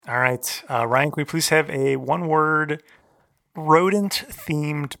All right. Ryan, can we please have a one-word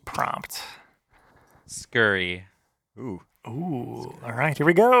rodent-themed prompt? Scurry. Ooh. Ooh. All right. Here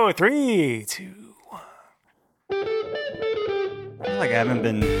we go. 3, 2, 1. I feel like I haven't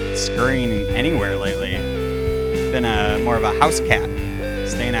been scurrying anywhere lately. Been more of a house cat,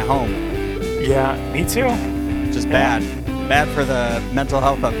 staying at home. Yeah, me too. Just bad. Bad for the mental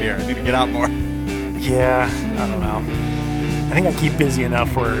health up here. I need to get out more. Yeah, I don't know. I think I keep busy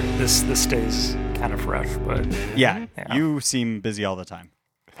enough where this stays kind of fresh, but... Yeah, you seem busy all the time.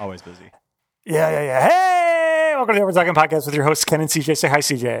 Always busy. Yeah. Hey! Welcome to the We're Talking Podcast with your hosts, Ken and CJ. Say hi,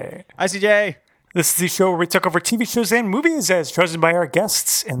 CJ. Hi, CJ. This is the show where we took over TV shows and movies as chosen by our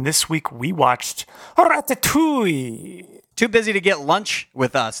guests, and this week we watched Ratatouille. Too busy to get lunch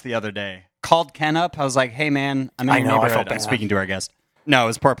with us the other day. Called Ken up. I was like, hey, man, I'm in your neighborhood. I felt bad. I'm speaking to our guest. No, it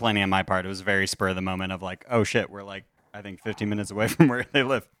was poor planning on my part. It was very spur of the moment of like, oh, shit, we're like, I think 15 minutes away from where they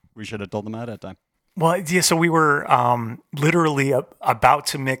live. We should have told them ahead of time. Well, yeah, so we were literally about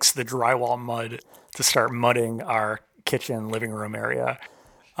to mix the drywall mud to start mudding our kitchen living room area.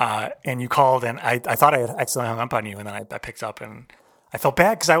 And you called, and I thought I had accidentally hung up on you, and then I picked up, and I felt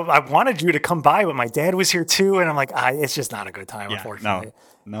bad because I wanted you to come by, but my dad was here too, and I'm like, it's just not a good time, unfortunately.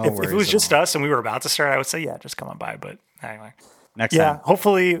 No if worries it was just us and we were about to start, I would say, yeah, just come on by. But anyway. Next time.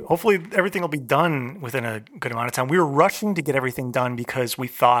 Hopefully everything will be done within a good amount of time. We were rushing to get everything done because we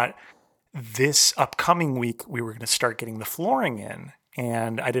thought this upcoming week we were going to start getting the flooring in.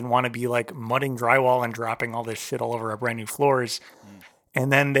 And I didn't want to be like mudding drywall and dropping all this shit all over our brand new floors.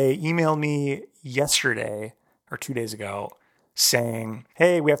 And then they emailed me yesterday or 2 days ago saying,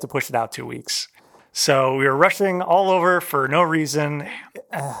 hey, we have to push it out 2 weeks. So we were rushing all over for no reason.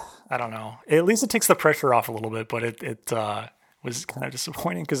 I don't know. At least it takes the pressure off a little bit, but it was kind of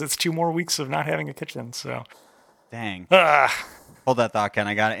disappointing because it's 2 more weeks of not having a kitchen. So, dang. Hold that thought, Ken.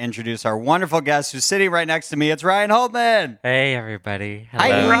 I got to introduce our wonderful guest who's sitting right next to me. It's Ryan Hultman. Hey, everybody. Hello.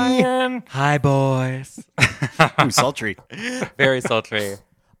 Hi, Ryan. Hi, boys. Ooh, sultry. Very sultry.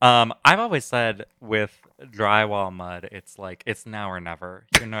 I've always said with drywall mud, it's like, it's now or never.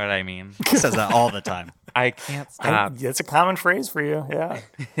 You know what I mean? He says that all the time. I can't stop. It's a common phrase for you, yeah.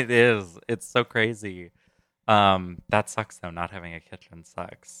 It is. It's so crazy. That sucks, though. Not having a kitchen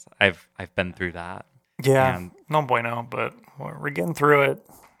sucks. I've been through that. Yeah, And no bueno, but we're getting through it.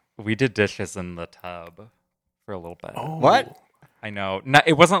 we did dishes in the tub for a little bit. Oh. What? I know.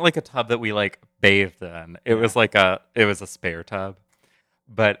 It wasn't like a tub that we like bathed in. It was like a spare tub.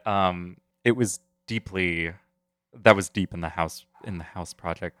 But it was deep in the house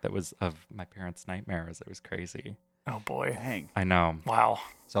project that was of my parents' nightmares. It was crazy. Oh, boy. Dang. I know. Wow.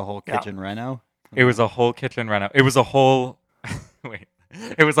 It's a whole kitchen reno? It was a whole kitchen reno. It was a whole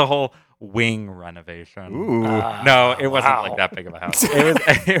it was a whole wing renovation. Ooh. No, it wasn't wow. like that big of a house.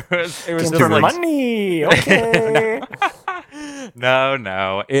 It was Just just for like money. Okay.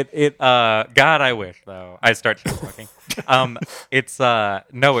 No. It God, I wish though. I start smoking.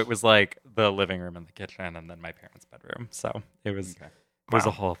 It was like the living room and the kitchen and then my parents' bedroom. So it was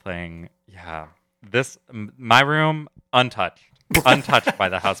a whole thing. Yeah. My room untouched by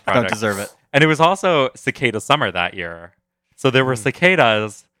the house project. Don't deserve it. And it was also cicada summer that year. So there were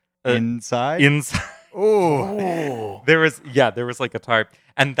cicadas Inside? Oh. There was like a tarp.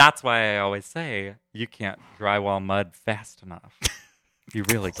 And that's why I always say you can't drywall mud fast enough. You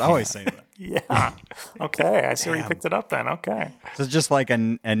really can't. I always say that. Yeah. Okay. I see where you picked it up then. Okay. So it's just like a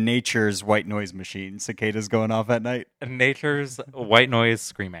nature's white noise machine. Cicadas going off at night. Nature's white noise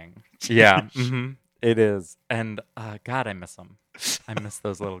screaming. Yeah. It is. And God, I miss them. I miss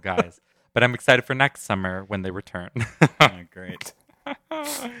those little guys. But I'm excited for next summer when they return. Oh, great.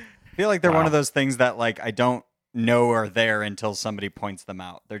 I feel like they're one of those things that like I don't know are there until somebody points them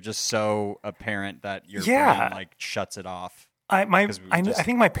out. They're just so apparent that your brain like shuts it off. I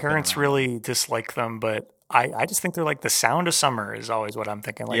think my parents really dislike them, but I just think they're like the sound of summer is always what I'm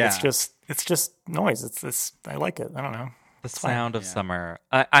thinking. Like it's just noise. It's I like it. I don't know. The sound of summer.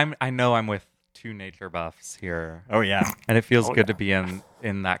 I know I'm with two nature buffs here. Oh yeah. And it feels good to be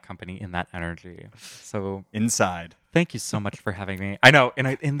in that company, in that energy. So inside. Thank you so much for having me. I know,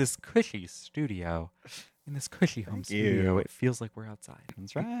 in this cushy studio, in this cushy home studio, it feels like we're outside.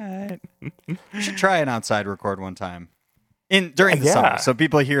 That's right. We should try an outside record one time. During the summer, so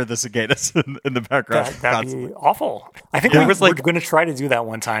people hear the cicadas in the background. That'd be awful. I think we were going to try to do that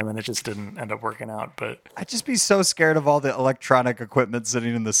one time, and it just didn't end up working out. But I'd just be so scared of all the electronic equipment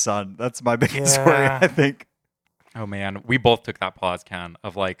sitting in the sun. That's my biggest worry, I think. Oh, man. We both took that pause, Ken,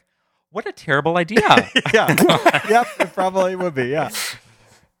 of like, what a terrible idea. Yeah. Yep, it probably would be, yeah.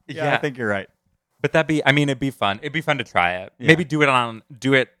 I think you're right. But it'd be fun. It'd be fun to try it. Yeah. Maybe do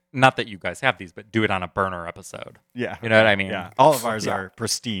it. Not that you guys have these, but do it on a burner episode. Yeah. You know what I mean? Yeah. All of ours are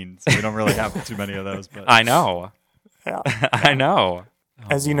pristine, so we don't really have too many of those. But I know. Yeah. I know.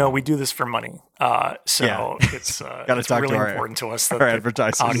 As you know, we do this for money. So it's Gotta talk really to important to us that our the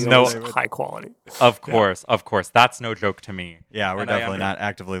advertisers. audio No. is high quality. Of course. That's no joke to me. Yeah, we're And I definitely not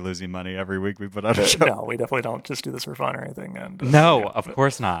actively losing money every week we put out a show. No, we definitely don't just do this for fun or anything. And No, of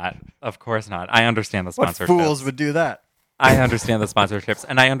course not. Of course not. I understand the What sponsorships. fools would do that? I understand the sponsorships,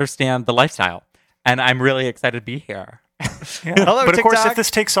 and I understand the lifestyle, and I'm really excited to be here. Yeah. Hello, but of course, TikTok. if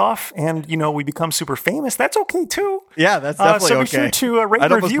this takes off and we become super famous, that's okay too. Yeah, that's definitely so be okay. sure to rate I'd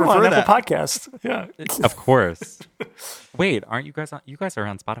and almost review on prefer Apple that. Podcasts. Yeah, Of course. Wait, aren't you guys on? You guys are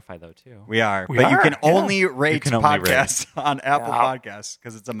on Spotify though too. We are, We but you are, can yeah. only rate can only rate. podcasts on Apple Yeah. Podcasts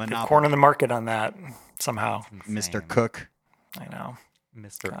because it's a monopoly. corner the market on that somehow. Mr. Insane. Cook. I know.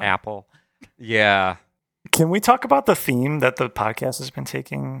 Mr. Apple. Yeah. Can we talk about the theme that the podcast has been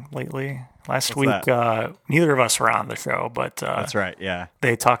taking lately? Last What's week, neither of us were on the show, but That's right. Yeah.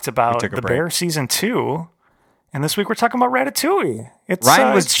 they talked about took a The break. Bear season 2, and this week we're talking about Ratatouille. It's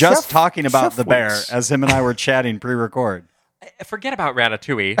Ryan was it's just Chef- talking about Chef the bear Weeks. as him and I were chatting pre-record. Forget about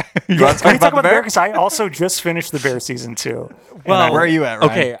Ratatouille. You want to Can we talk the about the Bear? Because I also just finished The Bear season 2. Well, Where are you at,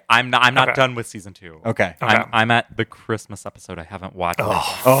 Ryan? Okay, I'm not Okay. done with season 2. Okay. I'm at the Christmas episode. I haven't watched it.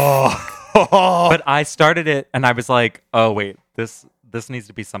 Oh. But I started it and I was like, oh wait, this needs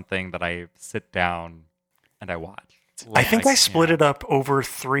to be something that I sit down and I watch. I think I split it up over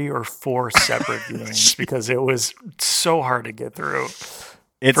 3 or 4 separate viewings because it was so hard to get through.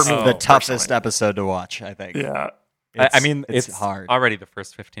 It's For me, the toughest personally. episode to watch, I think. Yeah. It's hard. Already the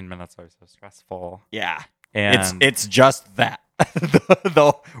first 15 minutes are so stressful. Yeah. And It's just that.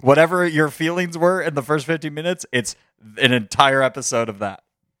 the whatever your feelings were in the first 15 minutes, it's an entire episode of that.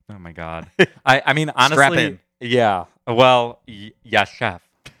 oh my God. I mean, honestly, Strap in. yeah. Well, yes, chef.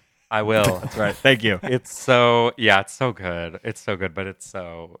 I will. That's right. Thank you. It's so good. It's so good, but it's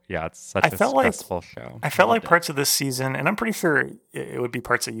such a felt like- stressful show. I felt like parts of this season, and I'm pretty sure it would be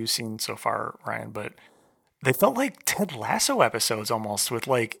parts that you've seen so far, Ryan, but they felt like Ted Lasso episodes almost with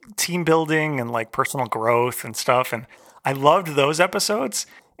like team building and like personal growth and stuff. And I loved those episodes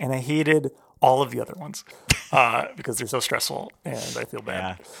and I hated all of the other ones because they're so stressful and I feel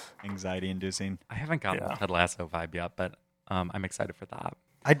Yeah. bad. Anxiety inducing. I haven't gotten Yeah. the Ted Lasso vibe yet, but I'm excited for that.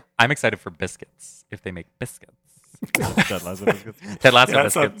 I- I'm excited for biscuits if they make biscuits. Ted Lasso biscuits. Ted Lasso Yeah,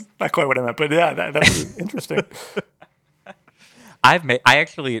 that's biscuits. not quite what I meant, but yeah, that was interesting. I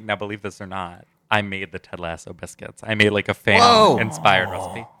actually, now believe this or not, I made the Ted Lasso biscuits. I made like a Whoa. fan inspired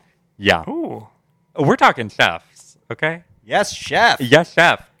recipe. Yeah. Ooh. We're talking chefs, okay? Yes, chef. Yes,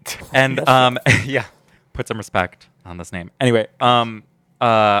 chef. And yeah, put some respect on this name. Anyway,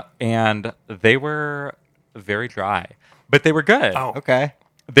 and they were very dry, but they were good. Oh. Okay.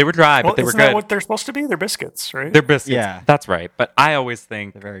 They were dry, Well, but they were isn't that good. what they're supposed to be? They're biscuits, right? They're biscuits. Yeah. That's right. But I always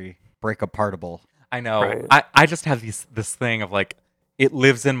think, They're very break apartable. I know, Right. I just have this thing of like, it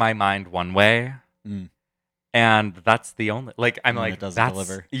lives in my mind one way, and that's the only, like, I'm And like, it doesn't that's,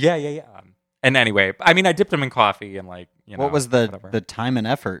 deliver. Yeah. And anyway, I mean, I dipped them in coffee and like, What was the whatever. time and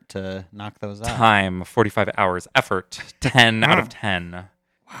effort to knock those out? time? 45 hours, effort, 10 out of 10.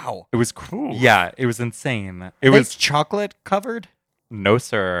 Wow. It was cool. Yeah, it was insane. It Are they was chocolate covered? no,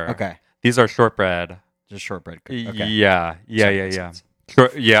 sir. Okay. These are shortbread. Just shortbread. Okay. Yeah. Makes Yeah. sense.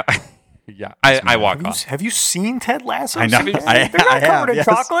 Yeah. Yeah. I walk off. Have you seen Ted Lasso? I know. They're not I covered have, in yes.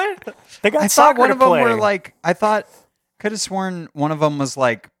 chocolate. They got I soccer thought one to of them play. were like, I thought, could have sworn one of them was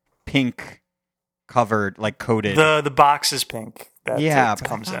like pink covered, like coated. the box is pink. That yeah, it but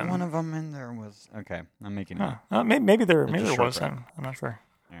comes I thought in. one of them in there was, okay, I'm making it. Huh. Maybe there just was. shortbread. I'm not sure.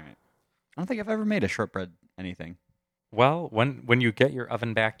 All right. I don't think I've ever made a shortbread anything. Well, when you get your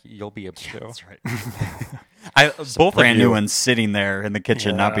oven back, you'll be able to. That's right. Both Brand of you, new one sitting there in the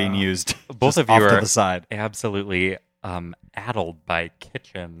kitchen, not being Yeah. used. Both just of you off are to the side. absolutely addled by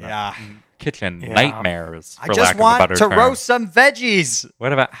kitchen Yeah. Yeah. nightmares. I for just lack of a want better to term. roast some veggies.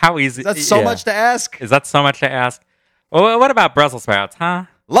 What about how easy? That's so yeah. much to ask. Is that so much to ask? Well, what about Brussels sprouts, huh?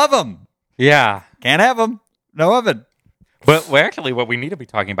 Love them. Yeah. Can't have them. No oven. But actually, what we need to be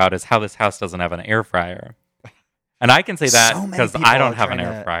talking about is how this house doesn't have an air fryer. And I can say that So many because people I don't are have an trying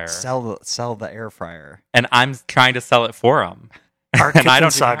air to fryer. Sell the air fryer. And I'm trying to sell it for them. Our And I kitchen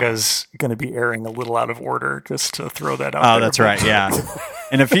don't saga's going to be airing a little out of order, just to throw that out Oh, there. that's right. Yeah.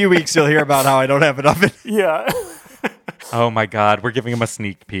 In a few weeks, you'll hear about how I don't have an oven. Yeah. Oh my God, we're giving him a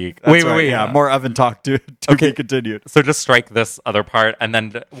sneak peek. That's wait. right, Yeah, more oven talk to Okay. be continued. So just strike this other part, and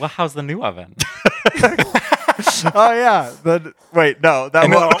then, well, how's the new oven? Oh yeah. Then wait, no, that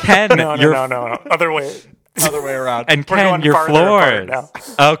And was Ken, No. Other way. other way around. And We're Ken, going your farther apart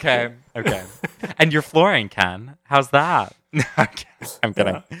floors. now. Okay. And your flooring, Ken. How's that? I'm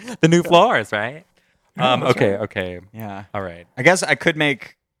kidding. The new floors, right? Okay. Yeah. All right. I guess I could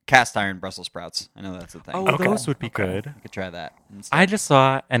make cast iron Brussels sprouts. I know that's a thing. Oh, Okay. those would be good. I could try that. instead. I just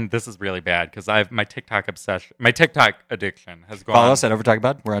saw, and this is really bad because my TikTok addiction has gone. Follow us at Overtalk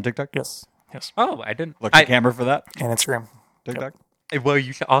Pod. We're on TikTok. Yes. Oh, I didn't Look at the camera for that. And Instagram. TikTok. Well,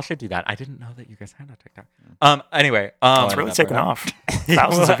 you all should do that. I didn't know that you guys had a TikTok. Anyway, It's really that taken part off.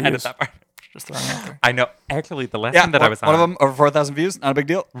 Thousands of edit views. that part. Just throwing it out there. I know. Actually, the last Yeah, time that I was on, one of them over 4,000 views. Not a big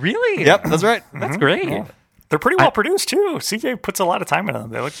deal. really? Yep, that's right. That's great. Yeah. They're pretty well produced too. CJ puts a lot of time into them.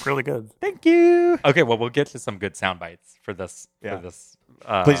 They look really good. Thank you. Okay, well, we'll get to some good sound bites for this. Yeah. For this.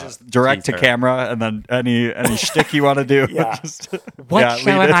 Please just direct to teaser. camera, and then any shtick you want to do. Yeah. just, What yeah,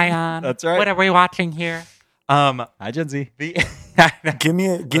 show lead am it. I on? That's right. What are we watching here? Hi, Gen Z. The Give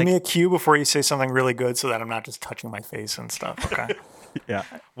me a cue before you say something really good, so that I'm not just touching my face and stuff. Okay. Yeah.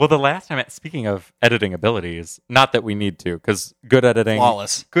 Well, the last time, speaking of editing abilities, not that we need to, because good editing,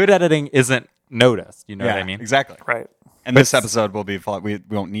 Flawless. Good editing isn't noticed. You know Yeah, what I mean? exactly. Right. And this episode will be flawed. We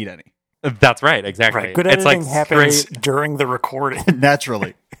won't need any. That's right. Exactly. Right. Good It's editing like happens straight- during the recording.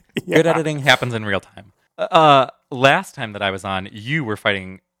 Naturally. Good editing happens in real time. Last time that I was on, you were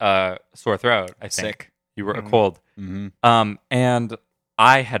fighting sore throat. I think Sick. you were a cold. Mm-hmm. And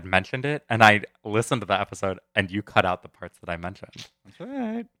I had mentioned it, and I listened to the episode, and you cut out the parts that I mentioned. That's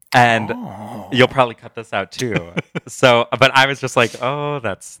right. And you'll probably cut this out too. So, but I was just like, oh,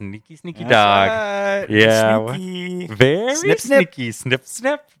 that sneaky dog. Right. Yeah. Sneaky. Very Snip, snip. sneaky.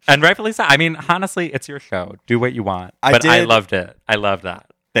 Snip. And rightfully so. I mean, honestly, it's your show. Do what you want. I But I did- loved it. I loved that.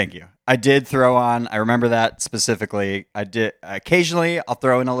 Thank you. I did throw on. I remember that specifically. I did occasionally. I'll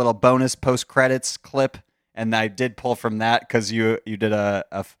throw in a little bonus post credits clip, and I did pull from that because you did a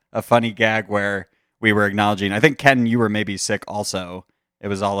funny gag where we were acknowledging. I think Ken, you were maybe sick also. It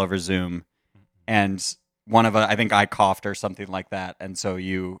was all over Zoom, and I think I coughed or something like that, and so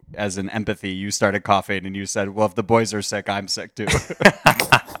you, as an empathy, you started coughing, and you said, "Well, if the boys are sick, I'm sick too,"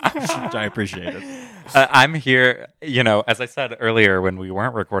 which I appreciated. I'm here, as I said earlier when we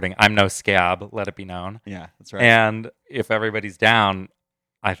weren't recording, I'm no scab, let it be known. Yeah, that's right. And if everybody's down,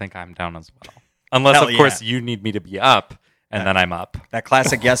 I think I'm down as well. Unless, Hell of course, yeah. you need me to be up, and then I'm up. That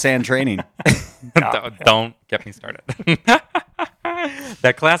classic yes and training. Don't get me started.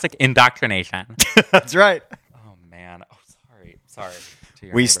 That classic indoctrination. That's right. Oh, man. Oh, sorry. To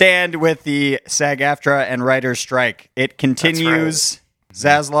your We neighbor. stand with the SAG-AFTRA and writers' strike. It continues.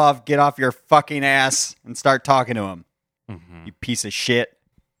 Zaslav, get off your fucking ass and start talking to him. Mhm. You piece of shit.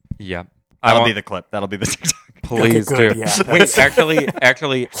 Yep. That'll be the clip. That'll be the TikTok. Please Okay, good. do. Yeah, Wait,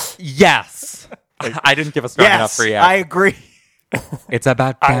 actually, yes. I didn't give a strong enough Yes, for I agree. It's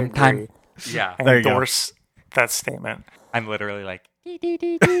about I damn time. agree. Yeah. I There you go. endorse that statement. I'm literally like, Need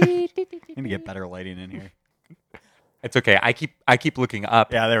to get better lighting in here. it's okay. I keep looking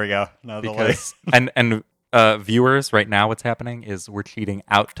up Yeah, there we go. No, the light. because and viewers right now, what's happening is we're cheating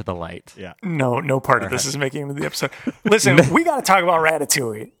out to the light. Yeah. No part of this is making it into the episode. Listen, we got to talk about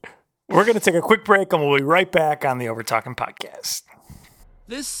Ratatouille. We're going to take a quick break, and we'll be right back on the Over Talking podcast.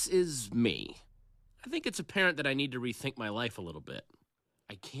 This is me. I think it's apparent that I need to rethink my life a little bit.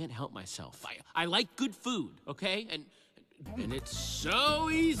 I can't help myself. I like good food, okay? And it's so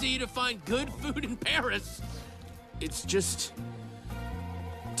easy to find good food in Paris. It's just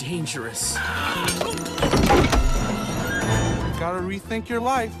dangerous. Gotta rethink your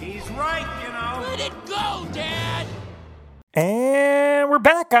life. He's right, Let it go, Dad! And we're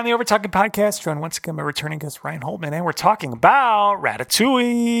back on the Over Talking podcast. Joined once again by returning guest Ryan Hultman, and we're talking about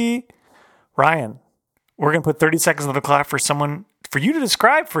Ratatouille. Ryan, we're going to put 30 seconds on the clock for you to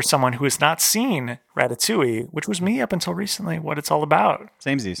describe for someone who has not seen Ratatouille, which was me up until recently, what it's all about.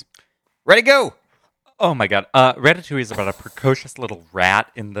 Samesies. Ready, go. Oh my god. Ratatouille is about a precocious little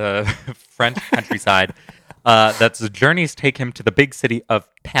rat in the French countryside. That's journeys take him to the big city of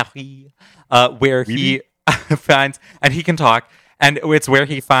Paris, where he finds, and he can talk, and it's where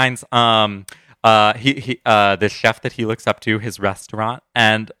he finds the chef that he looks up to, his restaurant,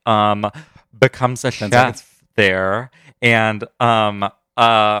 and becomes a chef there, and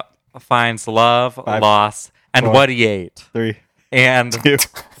finds love, 5, loss, and 4, what he ate, 3, and 2.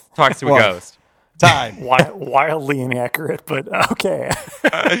 talks to a 1. ghost. Time. Wildly inaccurate, but okay.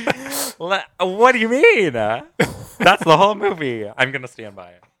 What do you mean? That's the whole movie. I'm gonna stand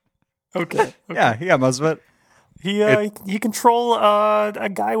by it. Okay. Yeah, he got most of it. He control a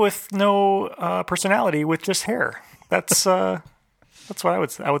guy with no personality with just hair. That's what I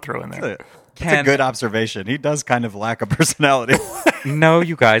would throw in there. That's a good observation. He does kind of lack a personality. No,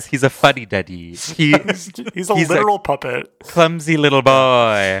 you guys, he's a fuddy-duddy. He's a literal puppet. Clumsy little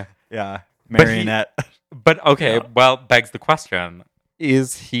boy. Yeah, marionette. But okay, well, begs the question: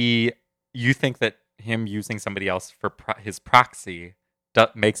 you think that him using somebody else for his proxy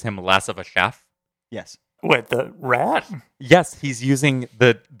makes him less of a chef? Yes. Wait, the rat? Yes, he's using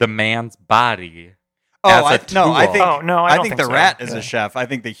the man's body. I as a tool. think I don't think the so. rat is a chef. I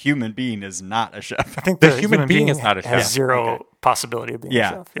think the human being is not a chef. I think The human being is not a has chef. zero possibility of being a Yeah.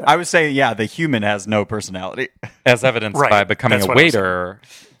 chef. Yeah. I would say the human has no personality as evidenced Right, by becoming that's a what I was waiter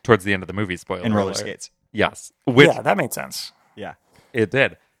towards the end of the movie. Spoiler in roller alert. skates. Yes, which Yeah, that made sense. Yeah. it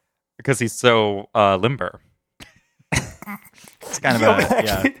did because he's so limber. It's kind of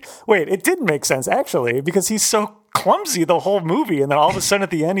Actually, wait, it did make sense actually because he's so clumsy the whole movie, and then all of a sudden at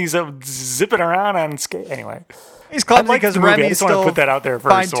the end he's zipping around on skate. Anyway, He's clumsy I like because the movie. I Remy's just want to still put that out there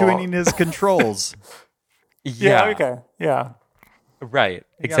first. fine-tuning his controls. Yeah. Okay. Yeah. Right.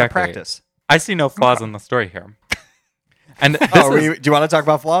 You gotta Exactly. practice. I see no flaws in the story here. And this Oh, is, do you want to talk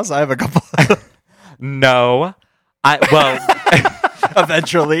about flaws? I have a couple. no,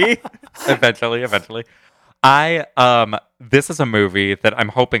 Eventually. eventually. This is a movie that I'm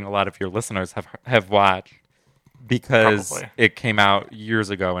hoping a lot of your listeners have watched because Probably. it came out years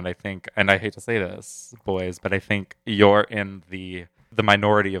ago, and I hate to say this, boys, but I think you're in the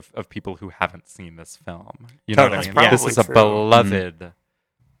minority of people who haven't seen this film. You know Totally. what I mean? This Probably is a true.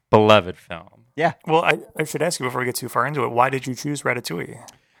 beloved film. Yeah. Well, I should ask you before we get too far into it. Why did you choose Ratatouille?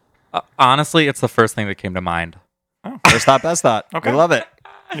 Honestly, it's the first thing that came to mind. First thought, best thought. Okay. We love it.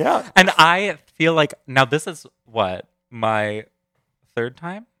 Yeah. And I feel like now this is my third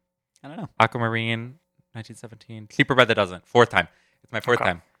time? I don't know. Aquamarine, 1917. Cheaper by the dozen. Fourth time. It's my fourth Okay.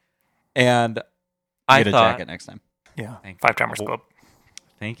 time. And I Get a thought, jacket next time. Yeah. Thank you. 5-Timers Club.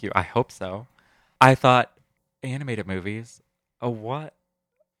 Thank you. I hope so. I thought animated movies. What?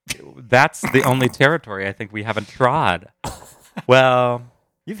 That's the only territory I think we haven't trod. Well,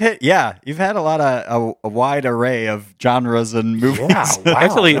 You've had a lot of a wide array of genres and movies. Yeah. Wow.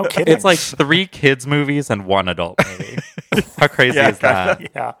 actually, no kidding. it's like 3 kids movies and 1 adult movie. How crazy is that?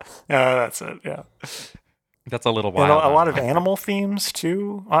 Yeah. Yeah. That's it. Yeah. That's a little And wild. a lot of animal themes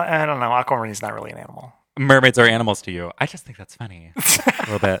too. I don't know. Aquamarine's not really an animal. Mermaids are animals to you. I just think that's funny a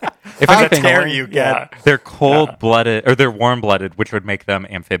little bit. If How anything, dare you get? Yeah. they're cold-blooded or they're warm-blooded, which would make them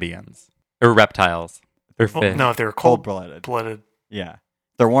amphibians or reptiles. They're Well, fish. no, if they're Cold-blooded. blooded. Yeah.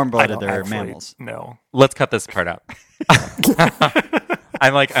 They're I warm-blooded. don't They're actually mammals. know. Let's cut this part out.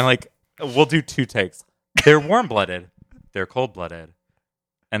 I'm like, we'll do 2 takes. They're warm-blooded. They're cold-blooded.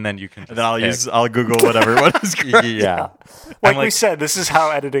 And then you can just And then pick. I'll Google whatever one is correct. Yeah. Like, I'm we said, this is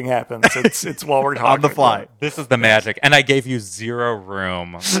how editing happens. It's while we're talking On the fly. This is the magic. And I gave you 0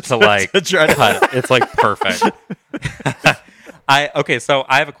 room to like To try to- cut. It's like perfect. So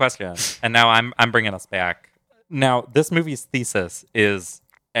I have a question. And now I'm bringing us back. Now, this movie's thesis is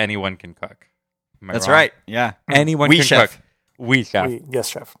anyone can cook. Am I That's wrong? right. Yeah. Anyone We can chef. cook. We chef. Yes,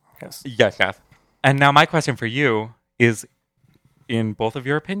 chef. Yes. Yes, chef. And now my question for you is, in both of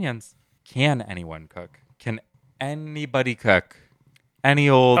your opinions, can anyone cook? Can anybody cook? Any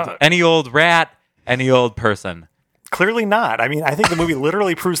old rat, any old person? Clearly not. I mean, I think the movie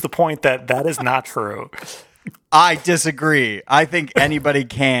literally proves the point that is not true. I disagree. I think anybody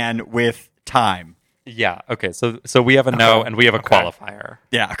can with time. Yeah. Okay. So we have a no and we have a qualifier.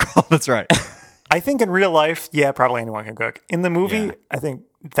 Yeah, that's right. I think in real life, yeah, probably anyone can cook. In the movie, Yeah. I think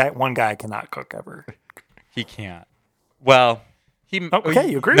that one guy cannot cook ever. He can't. Well, he.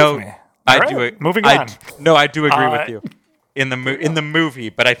 Okay, you agree no, with me. I All do. right, moving I, on. No, I do agree with you. In the movie,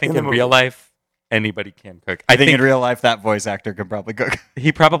 but I think In the in real movie. life, anybody can cook. I think in real life that voice actor could probably cook.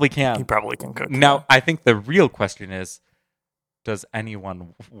 he probably can. He probably can cook. Now, I think the real question is, does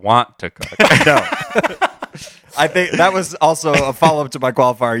anyone want to cook? No. I think that was also a follow-up to my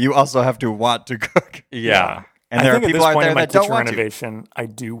qualifier. You also have to want to cook. Yeah. And I there are think at people this out point there in my that don't kitchen want to. renovation, I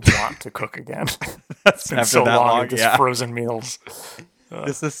do want to cook again. It's been After so that long, long, of just yeah. frozen meals.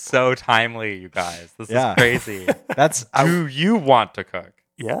 This is so timely, you guys. This Yeah. is crazy. That's Do you want to cook?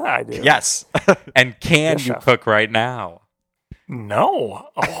 Yeah, I do. yes. And can Yes, you chef. cook right now? No.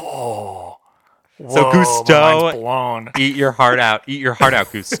 Oh. So Whoa, Gusteau- mine's blown. Eat your heart out. Eat your heart out,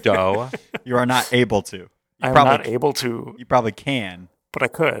 Gusteau. You are not able to. I'm probably- not able to, You probably can. but I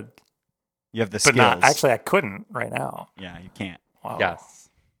could. You have the But skills. not. Actually, I couldn't right now. Yeah, you can't. Wow. Yes.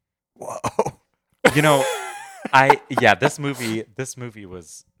 Whoa. You know, this movie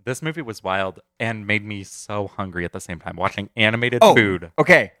was wild and made me so hungry at the same time watching animated food.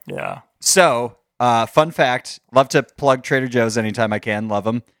 Okay. Yeah. So, fun fact, love to plug Trader Joe's anytime I can. Love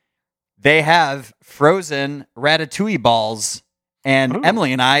them. they have frozen Ratatouille balls, and Ooh.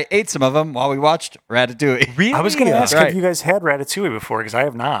 Emily and I ate some of them while we watched Ratatouille. Really? I was going to ask, Right. have you guys had ratatouille before? Because I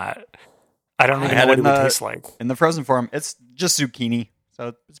have not. I don't even had know it what it in would the- taste like. In the frozen form, it's just zucchini,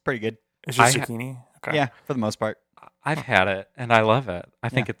 so it's pretty good. It's just I ha- zucchini. Okay. Yeah, for the most part. I've had it and I love it. I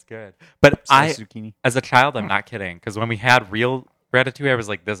think it's good. But Sliced zucchini. as a child, I'm not kidding. Because when we had real Ratatouille, I was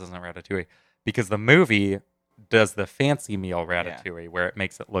like, this isn't Ratatouille. Because the movie does the fancy meal Ratatouille where it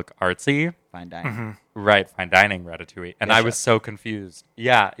makes it look artsy. Fine dining. Mm-hmm. Right, fine dining Ratatouille. And Yes, I was chef. so confused.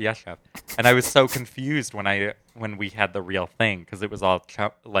 Yeah, yes, chef. And I was so confused when we had the real thing because it was all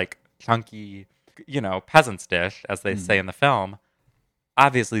chunky, peasant's dish, as they say in the film.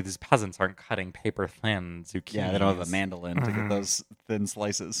 Obviously, these peasants aren't cutting paper thin zucchini. Yeah, they don't have a mandolin to Mm-hmm. get those thin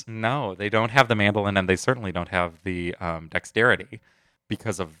slices. No, they don't have the mandolin, and they certainly don't have the dexterity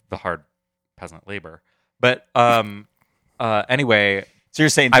because of the hard peasant labor. But anyway, So you're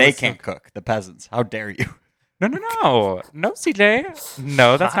saying I they was can't cook, the peasants. How dare you? no, CJ,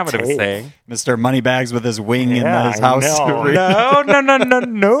 no, that's not what I was take. saying. Mr. Moneybags with his wing in Yeah, his I house. know.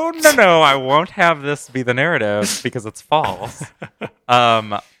 No. I won't have this be the narrative because it's false.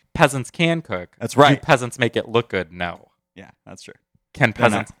 Peasants can cook. That's right. Do peasants make it look good? No. Yeah, that's true. Can They're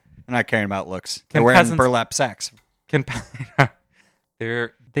peasants? not caring about looks. Can They're wearing peasants- burlap sacks. Can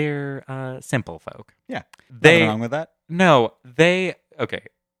they're simple folk. Yeah, They- nothing wrong with that. No, they okay.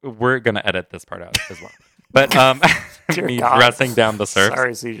 We're gonna edit this part out as well. But Dear me God. dressing down the surf.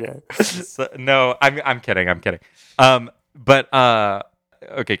 Sorry, CJ. So, no, I'm kidding. But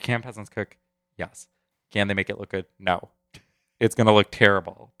okay, can peasants cook? Yes. Can they make it look good? No. It's gonna look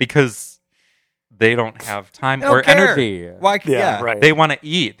terrible because they don't have time They don't or care. energy. Why? Yeah, right. They want to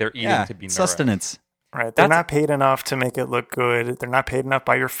eat. They're eating Yeah, to be nourished. sustenance. Right. They're That's- not paid enough to make it look good. They're not paid enough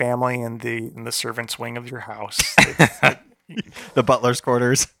by your family and the servants' wing of your house. The butler's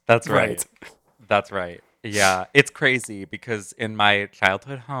quarters. That's right. Right. That's right. Yeah, it's crazy because in my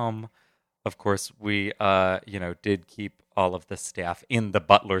childhood home, of course, we did keep all of the staff in the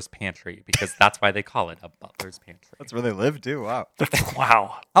butler's pantry because that's why they call it a butler's pantry. That's where they live too. Wow.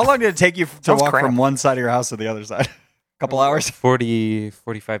 Wow. How long did it take you to Sounds walk cramped. from one side of your house to the other side? Couple hours.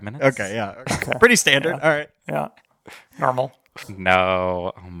 45 minutes. Okay, yeah. Pretty standard. All right. Yeah. Normal.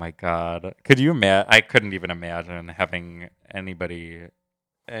 No. Oh my god. Could you imagine? I couldn't even imagine having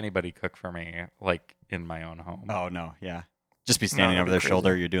anybody cook for me like in my own home. Oh no, yeah. Just be standing that'd over be their crazy.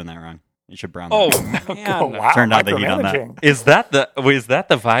 shoulder. You're doing that wrong. You should brown. Oh that. man. Oh, wow. Turn down the heat on that. Micromanaging. Is that the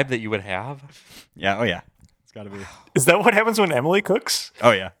vibe that you would have? Yeah. Oh yeah. It's got to be. Is that what happens when Emily cooks?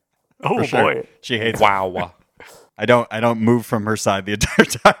 Oh yeah. Oh, For sure. boy. She hates. it. Wow. I don't move from her side the entire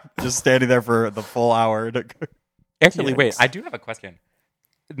time. Just standing there for the full hour. Actually, wait, Yes. I do have a question.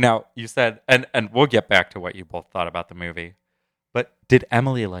 Now, you said, and we'll get back to what you both thought about the movie, but did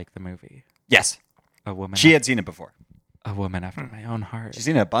Emily like the movie? Yes. A woman, She had seen it before. a woman after my own heart. She's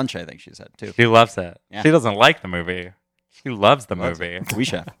seen it a bunch, I think she said, too. She loves it. Yeah. She doesn't like the movie. She loves the Loves movie. it. We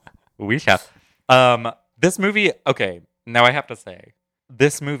chef. We chef. This movie, okay, now I have to say,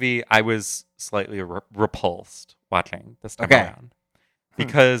 this movie I was slightly repulsed watching this time Okay. around.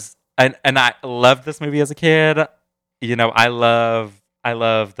 Because and I loved this movie as a kid. You know, I love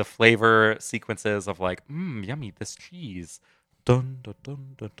the flavor sequences of like, yummy, this cheese. Dun dun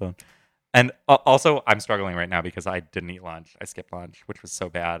dun dun dun. And also, I'm struggling right now because I didn't eat lunch. I skipped lunch, which was so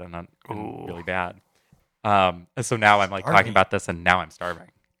bad and really bad. So now I'm like talking about this, and now I'm starving.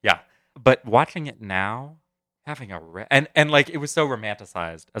 Yeah, but watching it now, having and like it was so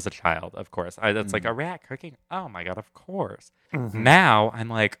romanticized as a child. Of course, it's like a rat cooking. Oh my god, of course. Mhm. Now I'm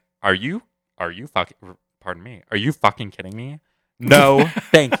like, are you fucking? Pardon me. Are you fucking kidding me? No,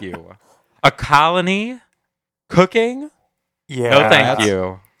 thank you. A colony cooking? Yeah. No, thank that's-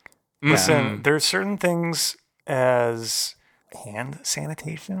 you. Listen, there's certain things as hand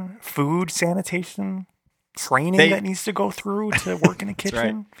sanitation, food sanitation, training They- that needs to go through to work in a That's right.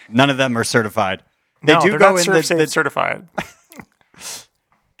 kitchen. None of them are certified. They No, do they're go not in Serve Safe the certified.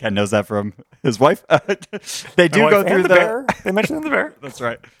 Ken knows that from his wife. They do My go wife through and the bear. They mentioned the bear. That's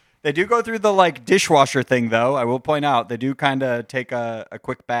right. They do go through the like dishwasher thing, though. I will point out they do kind of take a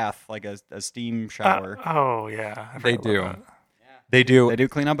quick bath, like a steam shower. Oh yeah, I They forgot do. about They do. They do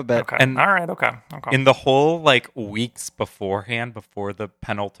clean up a bit. that. Okay. And- All right. Okay. Okay. In the whole like weeks beforehand, before the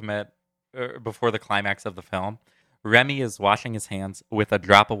before the climax of the film, Remy is washing his hands with a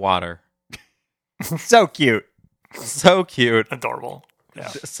drop of water. So cute. So cute. Adorable. Yeah.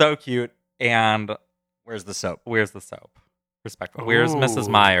 So cute. And Where's the soap? where's the soap? Respectful. Where's Mrs.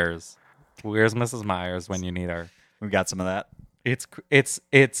 Ooh. Myers? Where's Mrs. Myers when you need her? We got some of that.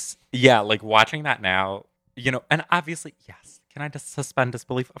 It's yeah, like watching that now, you know, and obviously, yes. Can I just suspend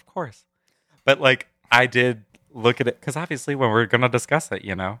disbelief? Of course. But like, I did look at it because obviously when we're gonna discuss it,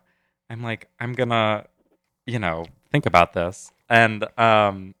 I'm like, I'm gonna, think about this, and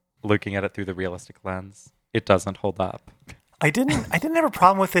looking at it through the realistic lens, it doesn't hold up. I didn't have a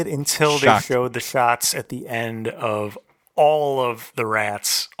problem with it until Shocked. they showed the shots at the end of all of the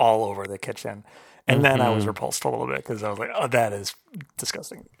rats all over the kitchen. And then I was repulsed a little bit because I was like, oh, that is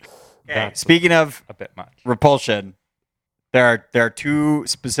disgusting. That's Speaking of a bit much. repulsion, there are two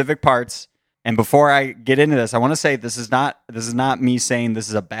specific parts. And before I get into this, I want to say this is not me saying this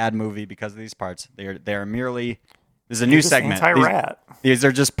is a bad movie because of these parts. They're merely, this is a new You're just segment. anti-rat. These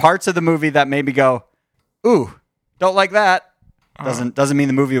are just parts of the movie that made me go, ooh, don't like that. Doesn't mean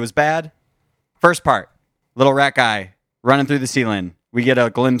the movie was bad. First part, little rat guy running through the ceiling. We get a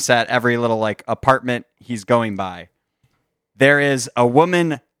glimpse at every little like apartment he's going by. There is a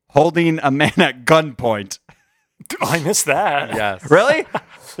woman holding a man at gunpoint. I missed that. Yes. Really?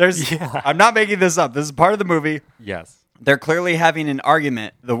 Yeah. I'm not making this up. This is part of the movie. Yes. They're clearly having an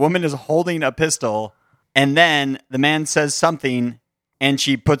argument. The woman is holding a pistol, and then the man says something, and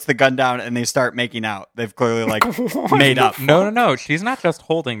she puts the gun down, and they start making out. They've clearly like made up. No. She's not just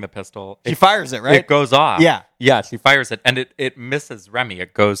holding the pistol. She fires it, right? It goes off. Yeah. Yeah, she fires it, and it misses Remy.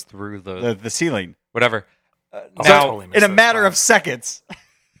 It goes through the ceiling. whatever. Now, totally In a matter of seconds,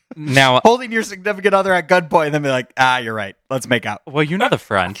 Now, holding your significant other at gunpoint, and then be like, you're right. Let's make out. well, the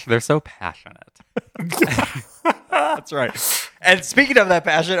French. They're so passionate. That's right. And speaking of that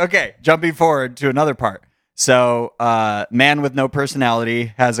passion, okay, jumping forward to another part. So, man with no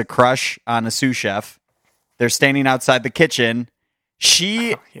personality has a crush on a sous chef. They're standing outside the kitchen.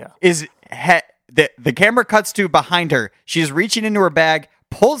 She is the camera cuts to behind her. She's reaching into her bag,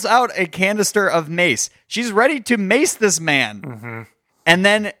 pulls out a canister of mace. She's ready to mace this man. Mm-hmm. And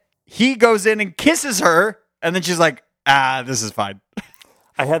then he goes in and kisses her, and then she's like, this is fine.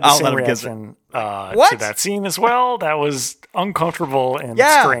 I had the I'll same let him kiss reaction What? to that scene as well. That was uncomfortable and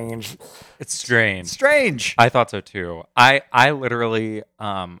Yeah. strange. It's strange. Strange. I thought so too. I literally,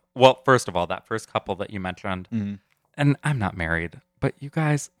 well, first of all, that first couple that you mentioned, and I'm not married, but you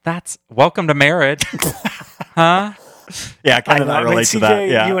guys, that's welcome to marriage, huh? Yeah, I kind of not relate to CJ, that.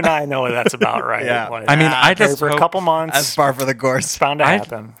 Yeah. you and I know what that's about, right? Yeah. Like, I mean, I okay, just for a hope- couple months, That's par for the course. it's bound to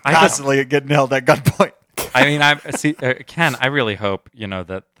happen. I just, Constantly getting held at gunpoint. I mean, I see, Ken. I really hope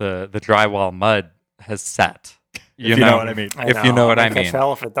that the drywall mud has set. You know what I mean. If you know what I It'll catch mean.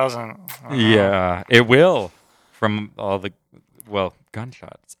 hell if it doesn't. Yeah, it will from all the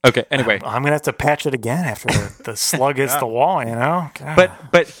gunshots. Okay. Anyway, I'm gonna have to patch it again after the slug hits the wall. God.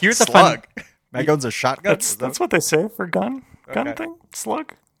 but here's a fun. Slug. Meg owns a shotgun. That's what they say for gun thing.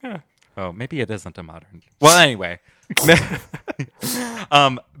 Slug. Yeah. Oh, maybe it isn't a modern. Well, anyway,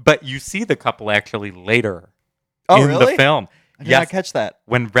 but you see the couple actually later in really? the film. I did not catch that.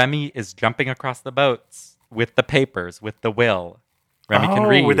 When Remy is jumping across the boats with the papers, with the will, Remy can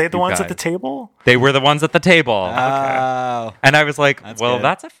read. Were they the you ones at guys. the table? They were the ones at the table. Oh. And I was like, That's well, good.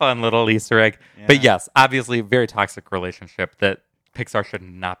 that's a fun little Easter egg. Yeah. But yes, obviously, a very toxic relationship that Pixar should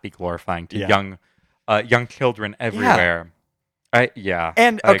not be glorifying to young children everywhere.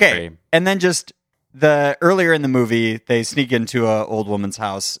 And I okay, agree. and then just the earlier in the movie, they sneak into a old woman's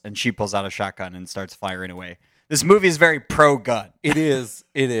house, and she pulls out a shotgun and starts firing away. This movie is very pro gun. It is.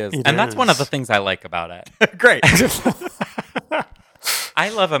 It And that's one of is. the things I like about it. Great. I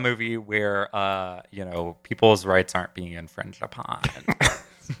love a movie where, people's rights aren't being infringed upon.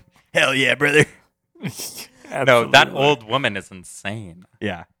 Hell yeah, brother. No, that old woman is insane.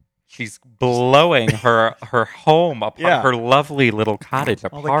 Yeah. She's blowing her home apart, Yeah. her lovely little cottage All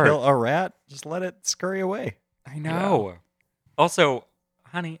to apart. kill a rat, just let it scurry away. I know. Also,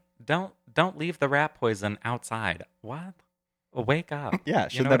 honey, don't leave the rat poison outside. What? Wake up. Yeah, You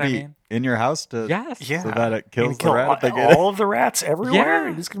shouldn't know that what I be mean? in your house to Yes. Yeah. so that it kills You the rat if they get all of the rats everywhere.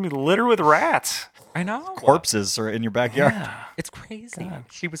 Yeah. It's gonna be littered with rats. I know. corpses are in your backyard? Yeah. It's crazy.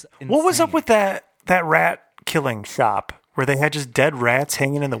 She was insane. What was up with that rat killing shop where they had just dead rats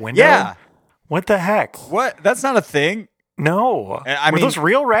hanging in the window? Yeah. What the heck? What? That's not a thing. No. I Were mean- those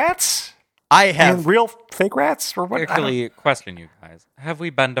real rats? I And have real fake rats? Or what? Actually, question you guys. Have we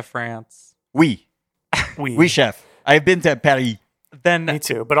been to France? we We chef. I've been to Paris. Then Me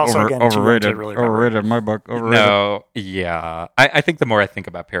too. But also, again, too young to really remember. Overrated. My book. Overrated. no, yeah. I think the more I think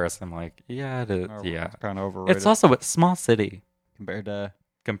about Paris, I'm like, yeah, it is, yeah. It's kind of overrated. It's also a small city compared to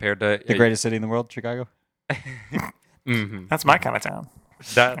compared to the greatest city in the world, Chicago. Mhm. That's my kind of town.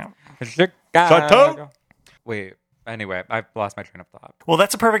 That Chateau? Chicago. Wait. Anyway, I've lost my train of thought. Well,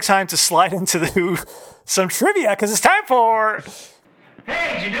 that's a perfect time to slide into some trivia because it's time for.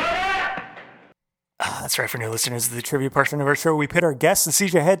 That's right, for new listeners of the trivia portion of our show. We pit our guests and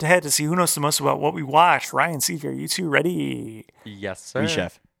CJ head to head to see who knows the most about what we watch. Ryan, CJ, are you two ready? Yes, sir. We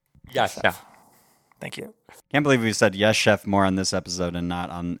chef. Yes, chef. Thank you. Can't believe we said yes, chef, more on this episode and not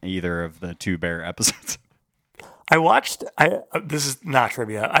on either of the two bear episodes. This is not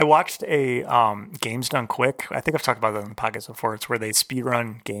trivia. I watched a Games Done Quick. I think I've talked about that on the podcast before. It's where they speed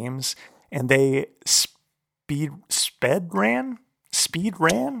run games and they speed ran.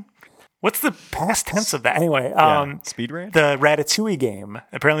 What's the past tense of that? Anyway, speed ran? The Ratatouille game.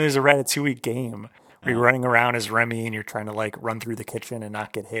 Apparently there's a Ratatouille game where you're running around as Remy and you're trying to like run through the kitchen and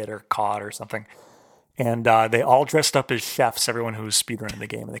not get hit or caught or something. And they all dressed up as chefs, everyone who was speedrunning the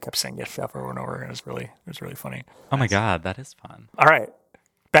game, and they kept saying yes, chef over and over. And it was really funny. Oh my God, that is fun. All right.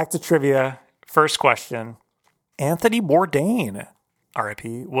 Back to trivia. First question. Anthony Bourdain, RIP,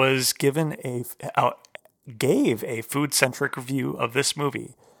 was gave a food-centric review of this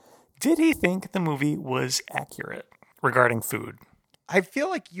movie. Did he think the movie was accurate regarding food? I feel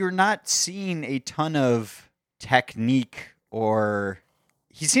like you're not seeing a ton of technique, or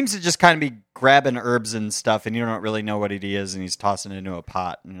he seems to just kind of be grabbing herbs and stuff and you don't really know what it is and he's tossing it into a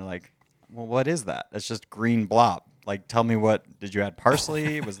pot and you're like, well, what is that? That's just green blob. Like, tell me did you add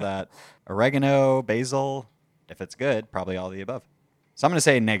parsley? Was that oregano, basil? If it's good, probably all the above. So I'm going to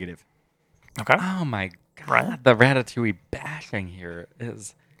say negative. Okay. Oh my God, Right. the Ratatouille bashing here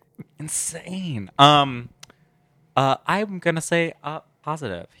is insane. I'm gonna say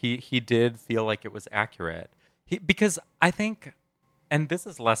positive. He did feel like it was accurate. Because I think, and this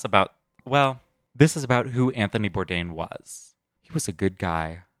is less about. This is about who Anthony Bourdain was. He was a good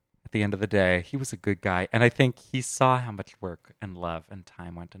guy. At the end of the day, he was a good guy, and I think he saw how much work and love and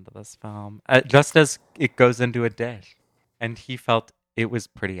time went into this film, just as it goes into a dish, and he felt it was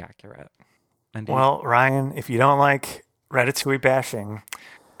pretty accurate. And Well, Ryan, if you don't like Ratatouille bashing,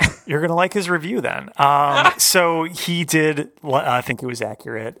 you're going to like his review then. So he did think it was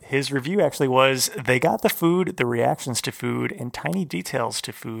accurate. His review actually was, they got the food, the reactions to food, and tiny details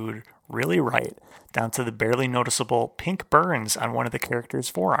to food really right, down to the barely noticeable pink burns on one of the characters'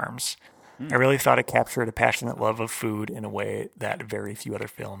 forearms. I really thought it captured a passionate love of food in a way that very few other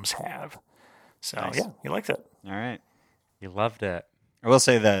films have. So, Nice. Yeah, he liked it. All right. he loved it. I will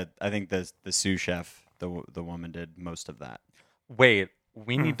say that I think the sous chef, the woman, did most of that. Wait,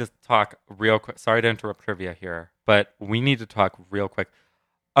 we need to talk real quick. Sorry to interrupt trivia here, but we need to talk real quick.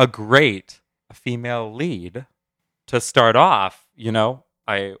 A great female lead to start off,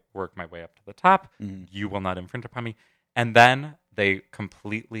 I work my way up to the top. Mhm. You will not infringe upon me. And then they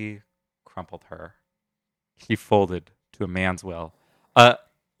completely crumpled her. She folded to a man's will.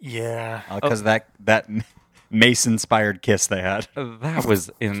 Yeah. Because that Mace-inspired kiss they had. That was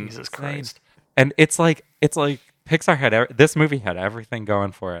insane. Jesus Christ. And it's like Pixar had this movie had everything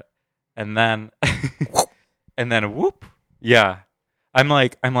going for it, and then whoop, yeah. I'm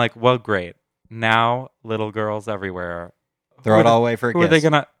like, well, great. Now little girls everywhere Throw it all away for a Who kiss.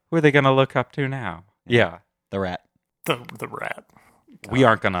 are they gonna look up to now? Yeah. The rat. The rat. We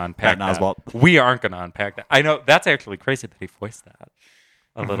aren't gonna unpack Patton that. Oswalt. We aren't gonna unpack that. I know that's actually crazy that he voiced that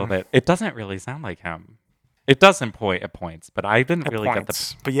a little bit. It doesn't really sound like him. It does at points, but I didn't really get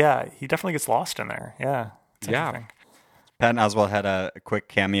the. But yeah, he definitely gets lost in there. Yeah. It's Yeah. interesting. Patton Oswalt had a quick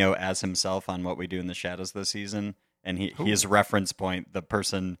cameo as himself on What We Do in the Shadows this season, and his reference point, the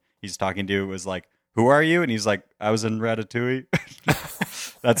person he's talking to, was like, "Who are you?" And he's like, "I was in Ratatouille."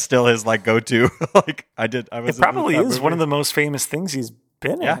 That's still his go-to. I was. It probably in that is movie. one of the most famous things he's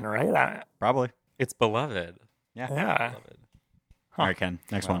been Yeah. in, right? Probably. It's beloved. Yeah. Yeah. Beloved. All right, Ken.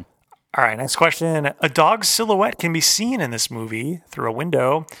 Next one. All right, next question. A dog's silhouette can be seen in this movie through a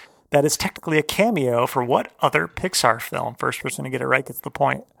window that is technically a cameo for what other Pixar film? First person to get it right gets the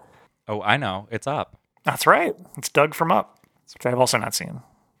point. Oh, I know. It's Up. That's right. It's Doug from Up, which I've also not seen.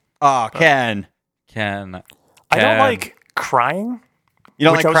 Oh, Ken. Ken. I don't like crying. You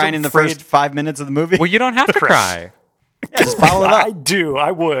don't Which like I was crying in the afraid- first 5 minutes of the movie? Well, you don't have to cry. Yeah, just follow it up. I do.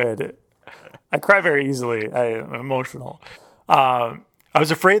 I would. I cry very easily. I'm emotional. I was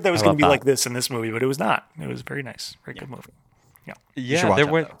afraid that was going love to be that. like this in this movie, but it was not. It was very nice. Very good movie. Yeah. You should Yeah, watch there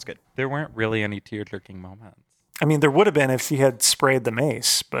that, were. though. It's good. There weren't really any tear-jerking moments. I mean, there would have been if she had sprayed the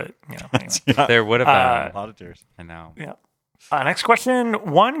mace, but, anyway. There would have A been. lot of tears. I know. Yeah. Next question.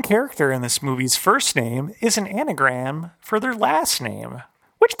 One character in this movie's first name is an anagram for their last name.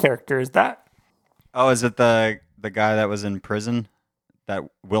 Which character is that? Oh, is it the guy that was in prison that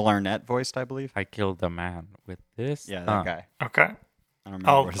Will Arnett voiced, I believe? I killed a man with this. Yeah, that guy. Okay. I don't remember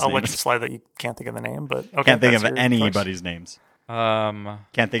I'll what his let name you is. slide that you can't think of the name, but okay. Can't think that's of your choice. anybody's names. Um,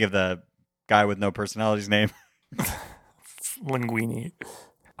 Can't think of the guy with no personality's name. Linguini.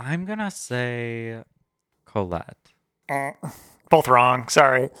 I'm gonna say Colette. Both wrong.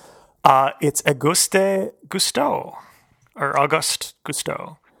 Sorry. It's Auguste Gusteau or Auguste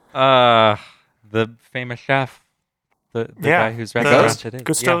Gusteau. The famous chef. The guy whose restaurant it is.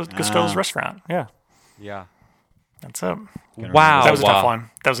 Gusteau's restaurant. Yeah. Yeah. That's it. Wow. That was a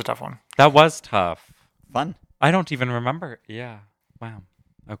tough one. That was tough. Fun. I don't even remember. Yeah. Wow.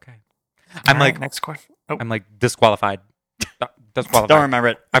 Okay. All right, next question. Oh, I'm like disqualified. Disqualified. Don't remember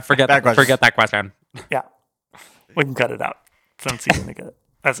it. I forget Bad question. forget that question. yeah. We can cut it out. Since you're gonna get it.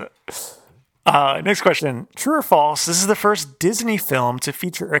 That's it. Next question. True or false? This is the first Disney film to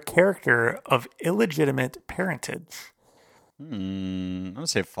feature a character of illegitimate parentage. I'm gonna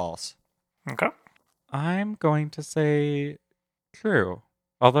say false. Okay. I'm going to say true.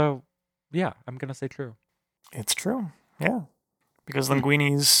 Although, yeah, I'm going to say true. It's true. Yeah. Because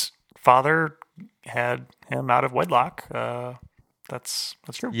Linguini's father had him out of wedlock. That's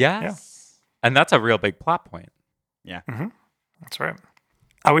true. Yes. Yeah. And that's a real big plot point. Yeah. Mm-hmm. That's right.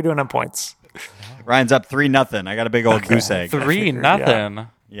 How are we doing on points? Ryan's up 3-0. I got a big old goose egg. 3-0.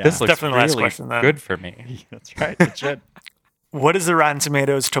 Yeah. This looks Definitely the last really question, then. good for me. That's right. It should. What is the Rotten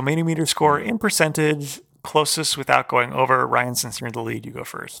Tomatoes tomato meter score in percentage? Closest without going over. Ryan, since you're in the lead, you go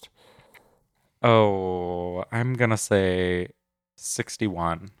first. Oh, I'm going to say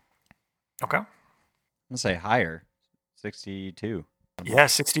 61. Okay. I'm gonna say higher. 62. Yeah,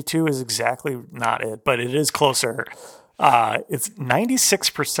 62 is exactly not it, but it is closer. It's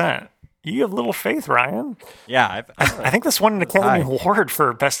 96%. You have little faith, Ryan. Yeah. I think this won an Academy Award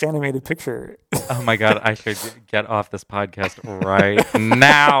for Best Animated Picture. Oh my God, I should get off this podcast right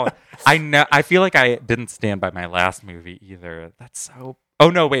now. I feel like I didn't stand by my last movie either. That's so. Oh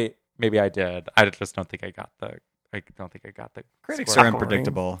no, wait. Maybe I did. I just don't think I got the. Critics score. are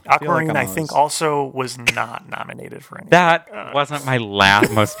unpredictable. Aquamarine, I think, also was not nominated for anything. That wasn't my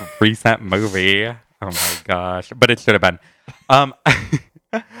most recent movie. Oh my gosh, but it should have been.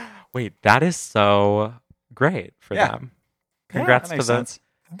 Wait, that is so great for them. Congrats to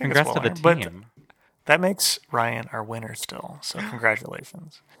the team. That makes Ryan our winner still. So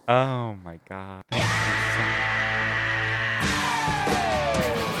congratulations. Oh my God.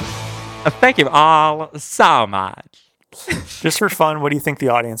 Thank you all so much. Just for fun, what do you think the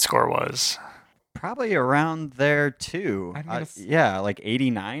audience score was? Probably around there too. Yeah, like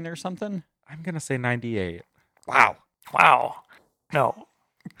 89 or something. I'm going to say 98. Wow. No.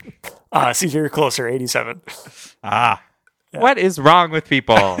 CJ, you're closer, 87. Yeah. What is wrong with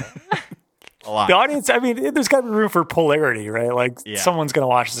people? A lot. The audience, I mean, there's got to be room for polarity, right? Like, someone's going to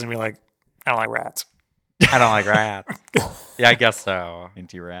watch this and be like, I don't like rats. I don't like rats. Yeah, I guess so.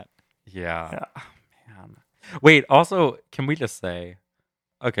 Anti-rat. Yeah. Oh, man. Wait, also, can we just say,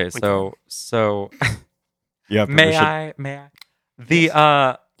 okay, so you have may I? The,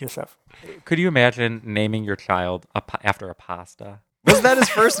 yes, chef. Could you imagine naming your child after a pasta? Was that his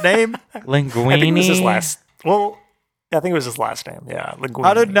first name? Linguini? I think it was his last. Well, I think it was his last name. Yeah, Linguini.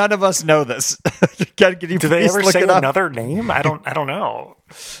 How did none of us know this? Can you Do they ever look say it up? another name? I don't know.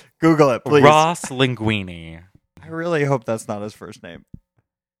 Google it, please. Ross Linguini. I really hope that's not his first name.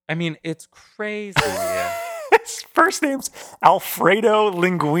 I mean, it's crazy. His first name's Alfredo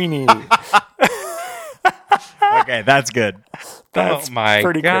Linguini. Okay, that's good. That's oh my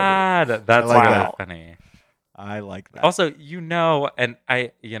pretty God. Good. That's like really that. funny. I like that. Also, and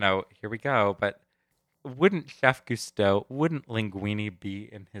here we go, but wouldn't Chef Gusteau, wouldn't Linguini be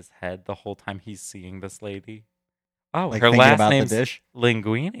in his head the whole time he's seeing this lady? Oh, Like her thinking last about the name's dish?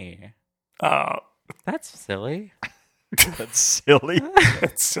 Linguini. That's silly. That's silly.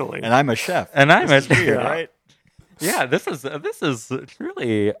 It's silly. And I'm a chef. And I'm a Weird, right? Yeah, this is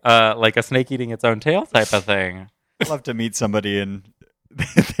truly like a snake eating its own tail type of thing. I'd love to meet somebody and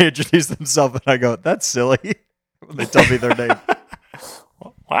they introduce themselves and I go, that's silly. When they tell me their name.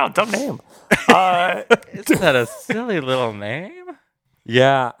 Wow, dumb name. Isn't that a silly little name?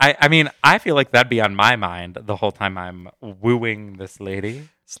 Yeah, I mean, I feel like that'd be on my mind the whole time I'm wooing this lady.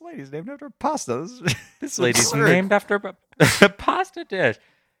 This lady's named after pasta. This lady's named after a pasta dish.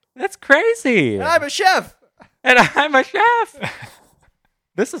 That's crazy. And I'm a chef. And I'm a chef.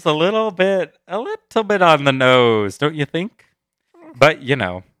 This is a little bit on the nose, don't you think? But,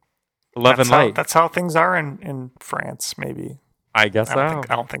 love and light. That's how things are in France, maybe. I guess I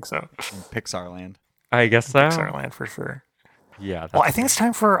don't think so. In Pixar land. I guess so. Pixar land for sure. Yeah. Well, I think it's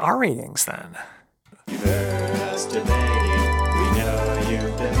time for our ratings then. You've heard us debating, we know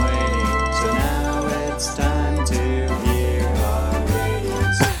you've been waiting, so now it's time to hear our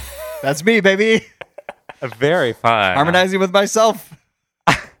ratings. That's me, baby. Very fun. Harmonizing with myself.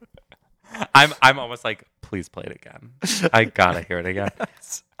 I'm almost like, please play it again. I gotta hear it again.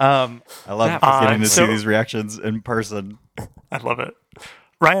 I love That was getting to see so- these reactions in person. I love it.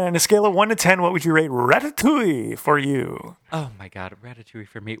 Ryan, on a scale of 1 to 10, what would you rate Ratatouille for you? Oh my God, Ratatouille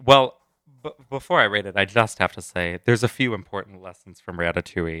for me. Well, before I rate it, I just have to say there's a few important lessons from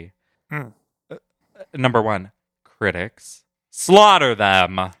Ratatouille. Number 1, critics. Slaughter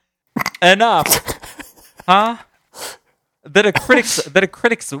them. Enough. Huh? That a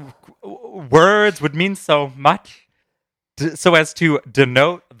critic's words would mean so much so as to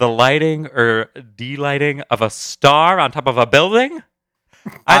denote the lighting or delighting of a star on top of a building?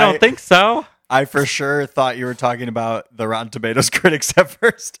 I don't think so. I for sure thought you were talking about the Rotten Tomatoes critics at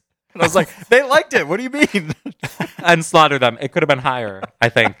first. And I was like, they liked it. What do you mean? And slaughter them. It could have been higher, I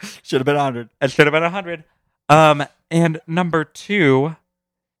think. Should have been 100. It should have been 100. And number 2,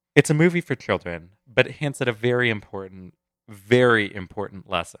 it's a movie for children, but it hints at a very important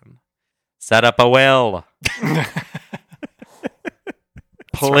lesson. Set up a will.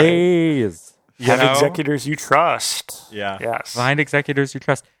 Please. Have executors you trust. Yeah. Yes. Find executors you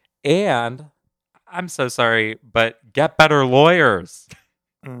trust. And I'm so sorry, but get better lawyers.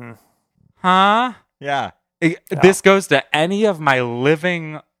 Huh? Yeah. This goes to any of my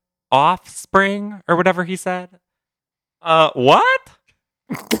living offspring or whatever he said. What?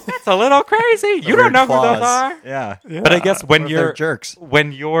 That's a little crazy. You don't know who those are. Yeah. But I guess when What if they're you're jerks.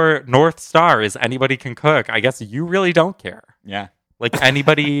 when your North Star is anybody can cook, I guess you really don't care. Yeah. Like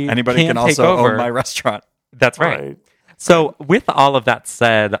anybody Can take also over. own my restaurant. That's right. So with all of that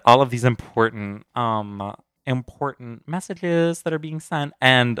said, all of these important messages that are being sent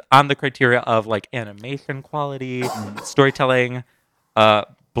and on the criteria of like animation quality, storytelling,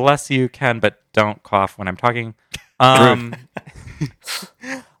 bless you, Ken, but don't cough when I'm talking. I'm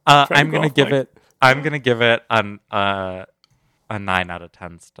gonna give it a 9 out of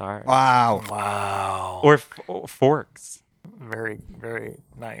 10 stars. Wow. Or forks. Very, very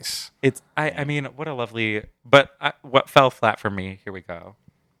nice. It's I mean, what a lovely. But what fell flat for me? Here we go.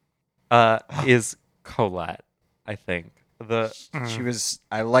 Is Colette? I think She was.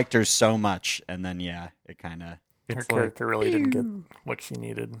 I liked her so much, and then it kind of. Her character really didn't get what she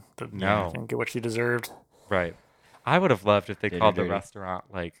needed. No. Didn't get what she deserved. Right. I would have loved if they called the Dirty. restaurant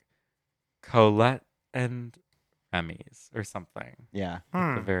like Colette and Remy's or something. Yeah.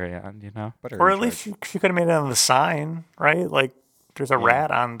 At the very end, you know. Put her Or in at least charge. she could have made it on the sign, right? Like there's a rat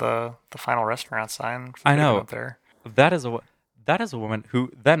on the final restaurant sign. I know. Up there. That is a woman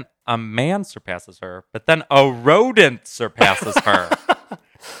who then a man surpasses her, but then a rodent surpasses her.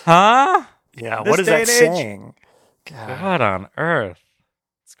 Huh? Yeah. This What is day that and age. saying? What on earth?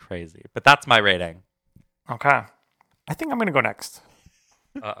 It's crazy. But that's my rating. Okay. I think I'm going to go next.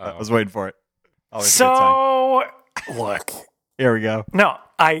 I was waiting for it. Always a good sign. So, look. Here we go. No,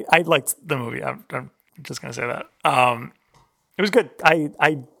 I liked the movie. I'm just going to say that. It was good.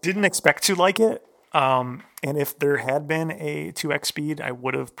 I didn't expect to like it. And if there had been a 2x speed, I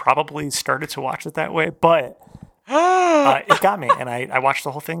would have probably started to watch it that way. But it got me, and I watched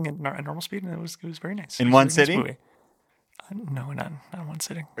the whole thing at normal speed, and it was very nice. In It was one a very nice sitting? movie. No, not one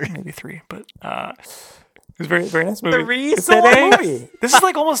sitting. Maybe 3, but it was very, very nice movie. 3 It's a long sittings? movie. This is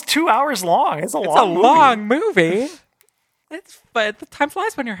like almost 2 hours long. It's a It's long a movie. long movie. But the time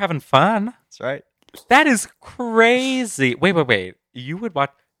flies when you're having fun. That's right. That is crazy. Wait. You would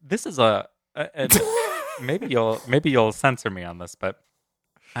watch. This is maybe you'll censor me on this, but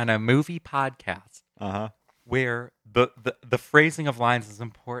on a movie podcast where the phrasing of lines is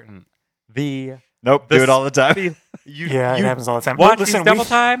important. Nope. Do it all the time. You Yeah, it happens all the time. Watch Listen, these double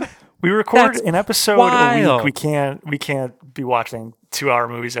time. We record That's an episode a wild. week. We can't be watching 2-hour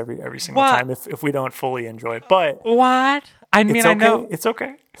movies every single What? time if we don't fully enjoy it. But What? I mean, it's I okay. know. It's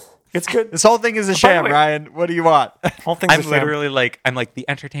okay. It's good. This whole thing is a sham, way- Ryan. What do you want? Whole thing's a I'm sham. literally like the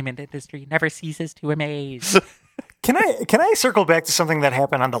entertainment industry never ceases to amaze. Can I circle back to something that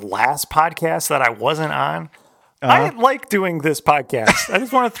happened on the last podcast that I wasn't on? I like doing this podcast. I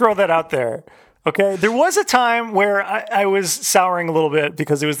just want to throw that out there. Okay, there was a time where I was souring a little bit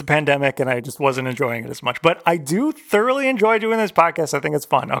because it was the pandemic and I just wasn't enjoying it as much. But I do thoroughly enjoy doing this podcast. I think it's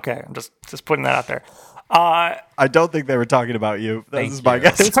fun. Okay, I'm just putting that out there. I don't think they were talking about you. This is my you.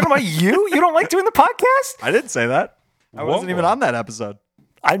 guess. They're talking about you? You don't like doing the podcast? I didn't say that. I wasn't Whoa. even on that episode.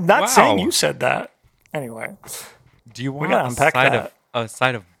 I'm not Wow. saying you said that. Anyway, Do you want gotta unpack a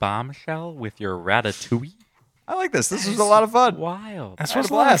side of bombshell with your ratatouille? I like this. This was a lot of fun. Wild. this I had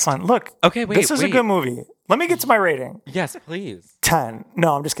was a a lot of blast. fun. Look, Okay, wait, this is a wait. good movie. Let me get to my rating. Yes, please. 10.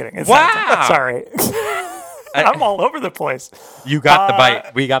 No, I'm just kidding. It's Wow. not 10. Sorry. I'm all over the place. You got the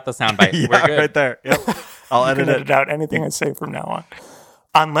bite. We got the sound bite. Yeah, We're good. right there. Yep. I'll You can edit edit it. out anything I say from now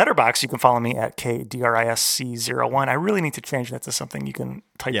On Letterboxd, you can follow me at KDRISC01. I really need to change that to something you can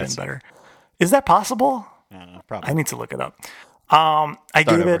type in better. Is that possible? I don't know, probably. I need to look it up. I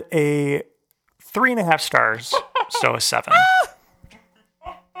gave it a 3.5 stars, so a 7.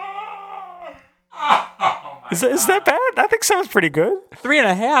 Is that bad? I think 7's pretty good.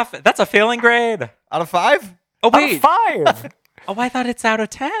 3.5. That's a failing grade. Out of 5? Oh wait, Out of 5. oh I thought it's out of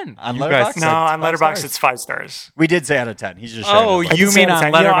 10. On You Letterboxd? guys- No, on 5 Letterboxd stars. it's 5 stars. We did say out of 10. He's just Oh, sharing it. you It's mean out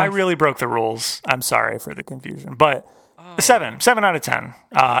of on 10. I Letterboxd? really broke the rules. I'm sorry for the confusion, but a 7 out of 10. And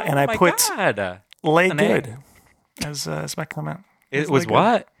I Oh my put God. lay An A. good as my comment. It lay was good.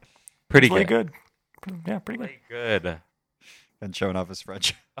 what? Pretty Lay good. good. Yeah, pretty good. Good. And showing off his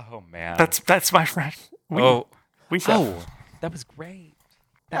French. Oh man. That's my friend. We chef. Oh, that was great.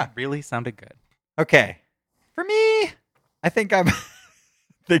 That really sounded good. Okay. For me, I think I'm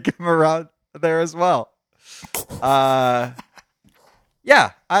around there as well.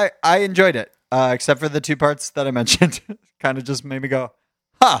 Yeah, I enjoyed it. Except for the 2 parts that I mentioned. Kind of just made me go,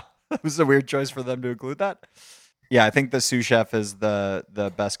 huh. It was a weird choice for them to include that. Yeah, I think the sous chef is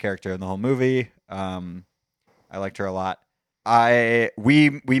the best character in the whole movie. I liked her a lot.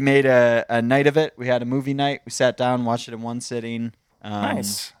 We made a night of it. We had a movie night. We sat down, watched it in one sitting.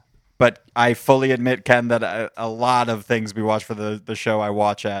 Nice. But I fully admit, Ken, that a lot of things we watch for the show I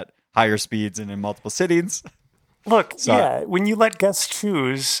watch at higher speeds and in multiple sittings. Look, So- yeah, when you let guests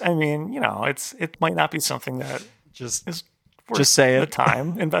choose, I mean, it might not be something that Just is worth Just say the it.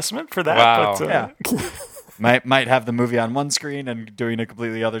 time investment for that. Wow. But, Yeah. might have the movie on one screen and doing a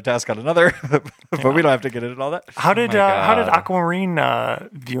completely other task on another, but we don't have to get into all that. how did God. Aquamarine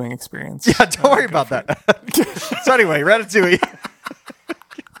viewing experience? Yeah, don't worry about that. So anyway, Ratatouille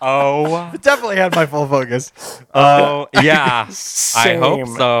Oh. definitely had my full focus. Oh yeah. I hope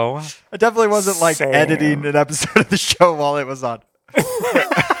Same. so. I definitely wasn't like Same. editing an episode of the show while it was on.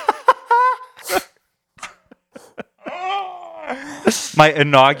 My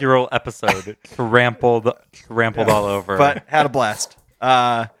inaugural episode trampled all over. But had a blast.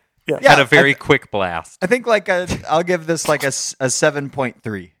 Yeah. had a very quick blast. I think I'll give this like a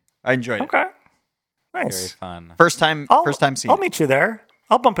 7.3. I enjoyed it. Okay. Very Nice. fun. First time seeing I'll it. meet you there.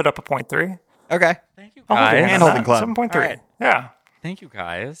 I'll bump it up a 0.3. Okay. Thank you I'll hold your guys. hand on Hand-holding that. club. 7.3. All right. Yeah. Thank you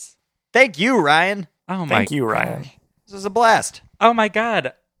guys. Thank you, Ryan. Oh my Thank you, Ryan. This was a blast. Oh my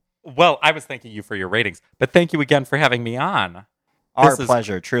god. Well, I was thanking you for your ratings, but thank you again for having me on. Our This is-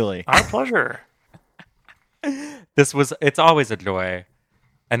 pleasure, truly. Our pleasure. It's always a joy.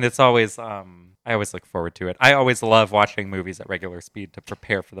 And it's always I always look forward to it. I always love watching movies at regular speed to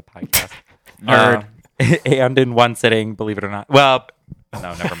prepare for the podcast. Nerd. And in one sitting, believe it or not. Well,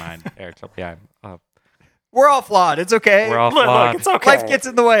 no, never mind. Actually, yeah, We're all flawed. It's okay. we're all Look, flawed. it's okay. Life gets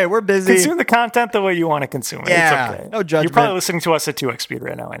in the way. We're busy. Consume the content the way you want to consume it. Yeah, It's okay. no judgment. You're probably listening to us at 2x speed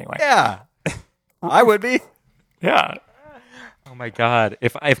right now anyway. Yeah. I would be. Yeah. Oh my god!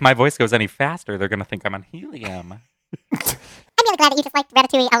 If my voice goes any faster, they're gonna think I'm on helium. I'm really glad that you just liked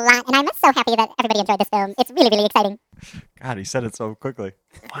Ratatouille a lot, and I'm so happy that everybody enjoyed this film. It's really, really exciting. God, he said it so quickly.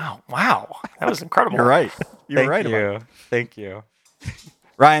 Wow. That was incredible. You're right. You're Thank right you. about it. Thank you.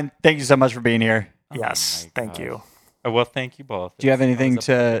 Ryan, thank you so much for being here. Yes. Oh my Thank God. you. Oh, well, thank you both. Do you have It anything was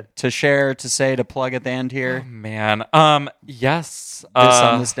a to share, to say, to plug at the end here? man? Yes.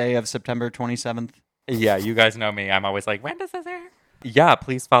 On this day of September 27th? Yeah, you guys know me. I'm always like, when does this air? Yeah,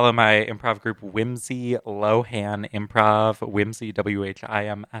 please follow my improv group, Whimsy Lohan Improv, Whimsy,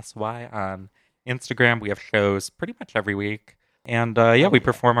 WHIMSY, on Instagram. We have shows pretty much every week. And yeah, we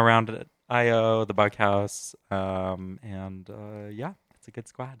perform around at IO, the Bug House. And yeah, it's a good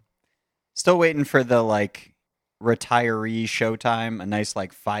squad. Still waiting for the retiree showtime, a nice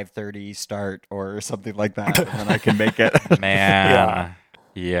 5:30 start or something like that, and then I can make it. Man.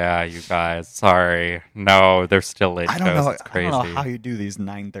 Yeah, you guys. Sorry. No, they're still late I don't shows. know. It's I crazy. don't know how you do these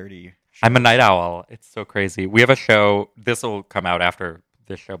 9:30. I'm a night owl. It's so crazy. We have a show. This will come out after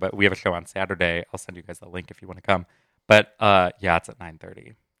this show, but we have a show on Saturday. I'll send you guys the link if you want to come. But yeah, it's at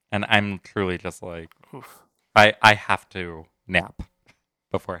 9:30, and I'm truly just like, I have to nap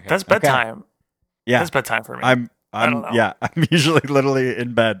beforehand. That's bedtime. Yeah, That's bedtime for me. I'm don't know. yeah. I'm usually literally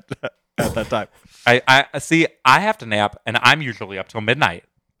in bed at that time. I see. I have to nap, and I'm usually up till midnight.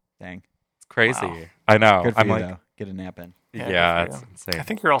 Dang, It's crazy. Wow. I know. good for I'm you like, though. Get a nap in. yeah, good it's for you. insane. I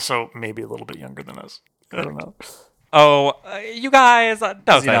think you're also maybe a little bit younger than us. I don't know. Oh, you guys, don't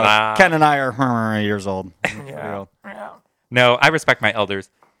say You know, that. Ken and I are years old. Yeah. Yeah. No, I respect my elders,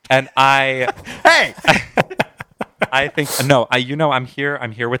 and I. Hey, I think no. I'm here.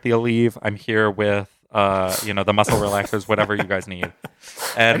 I'm here with the Aleve. I'm here with the muscle relaxers, whatever you guys need.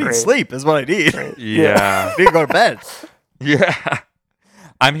 I And need sleep is what I need. yeah, I need to go to bed. yeah.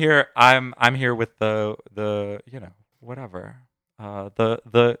 I'm here. I'm here with the whatever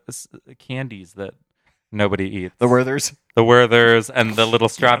the candies that nobody eats. The Werthers and the little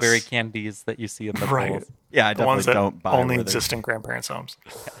strawberry candies that you see in the Right. bowls. Yeah, I The ones definitely that don't buy only Werther's. exist in grandparents' homes.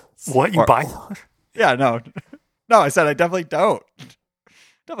 What, you Or- buy those? Yeah, no. No, I said I definitely don't.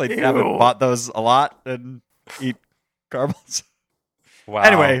 Definitely haven't Ew. bought those a lot and eat caramels. Wow.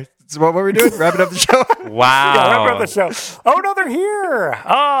 Anyway, so what were we doing? Wrapping up the show? Wow. Yeah, wrap up the show. Oh, no, they're here.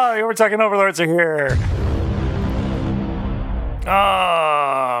 Oh, we're talking overlords are here.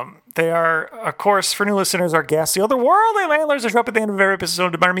 They are, of course, for new listeners, our guests, the otherworldly landlords that show up at the end of every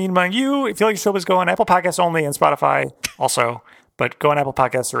episode to bar me and among you. If you like the show, please go on Apple Podcasts only and Spotify also, but go on Apple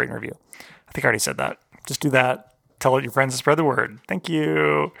Podcasts to rate and review. I think I already said that. Just do that. Tell your friends and spread the word. Thank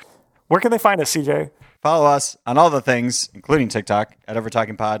you. Where can they find us, CJ? Follow us on all the things, including TikTok at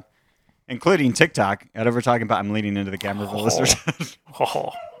OverTalkingPod, including TikTok at OverTalkingPod. I'm leaning into the camera for the listeners.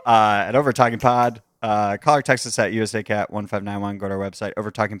 Oh, At OverTalkingPod. Call or text us at USACat1591. Go to our website,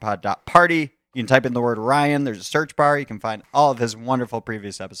 overtalkingpod.party. You can type in the word Ryan. There's a search bar. You can find all of his wonderful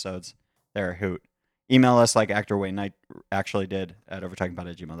previous episodes there. Hoot. Email us like actor Wayne Knight actually did at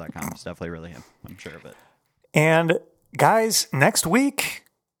overtalkingpod@gmail.com. It's definitely really him. I'm sure of it. and guys, next week,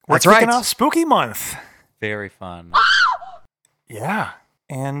 we're That's kicking right. off Spooky Month. Very fun. Yeah.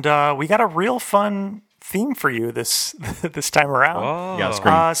 And we got a real fun theme for you this time around. Oh. Yeah,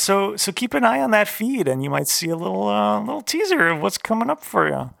 scream. So keep an eye on that feed, and you might see a little teaser of what's coming up for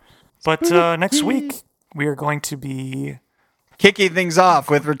you. But next week we are going to be Kicking things off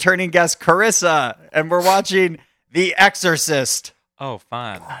with returning guest Carissa, and we're watching The Exorcist. Oh,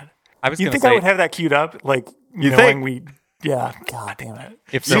 fun. I was You going to think say, I would have that queued up? Like You knowing think? yeah. God damn it!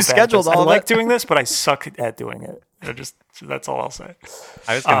 If You so scheduled I all like that. doing this, but I suck at doing it. That's all I'll say.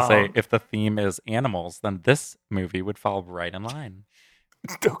 I was going to say, if the theme is animals, then this movie would fall right in line.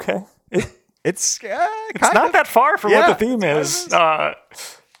 Okay. It's It's not that far from Yeah, what the theme is.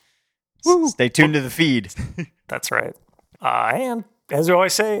 Stay tuned to the feed. That's right. And as we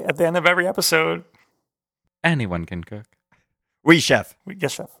always say at the end of every episode, Anyone can cook. We chef.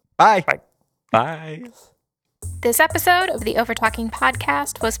 yes, chef. Bye. Bye. Bye. This episode of the Overtalking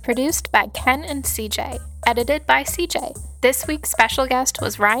podcast was produced by Ken and CJ, edited by CJ. This week's special guest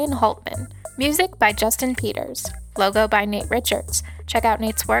was Ryan Hultman. Music by Justin Peters. Logo by Nate Richards. Check out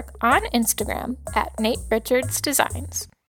Nate's work on Instagram at Nate Richards Designs.